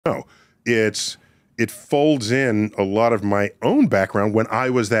it folds in a lot of my own background when I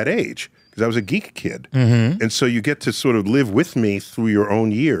was that age, because I was a geek kid. And so you get to sort of live with me through your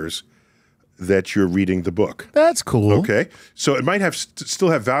own years that you're reading the book. That's cool. Okay? So it might have still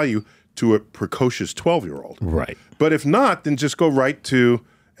have value to a precocious 12-year-old. Right. But if not, then just go right to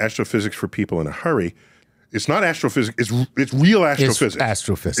Astrophysics for People in a Hurry. It's not astrophysics. It's real astrophysics. It's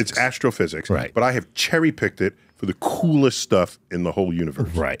astrophysics. It's astrophysics. Right. But I have cherry-picked it for the coolest stuff in the whole universe.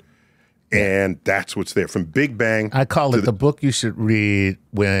 Right. And that's what's there. From Big Bang. I call it the book you should read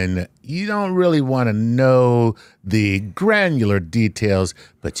when you don't really want to know the granular details,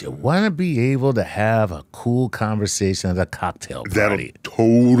 but you want to be able to have a cool conversation at a cocktail party. That'll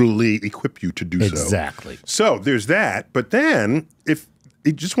totally equip you to do so. Exactly. So there's that. But then, if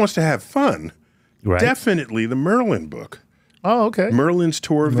it just wants to have fun, definitely the Merlin book. Oh, okay. Merlin's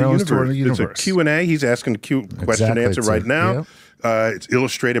Tour of the Universe. It's a Q&A. He's asking a question and answer right now. Yep. It's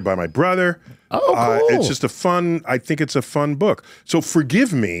illustrated by my brother. Oh, cool. It's just I think it's a fun book. So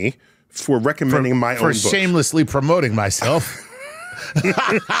forgive me for recommending my own books. For shamelessly promoting myself.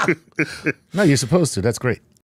 No, you're supposed to. That's great.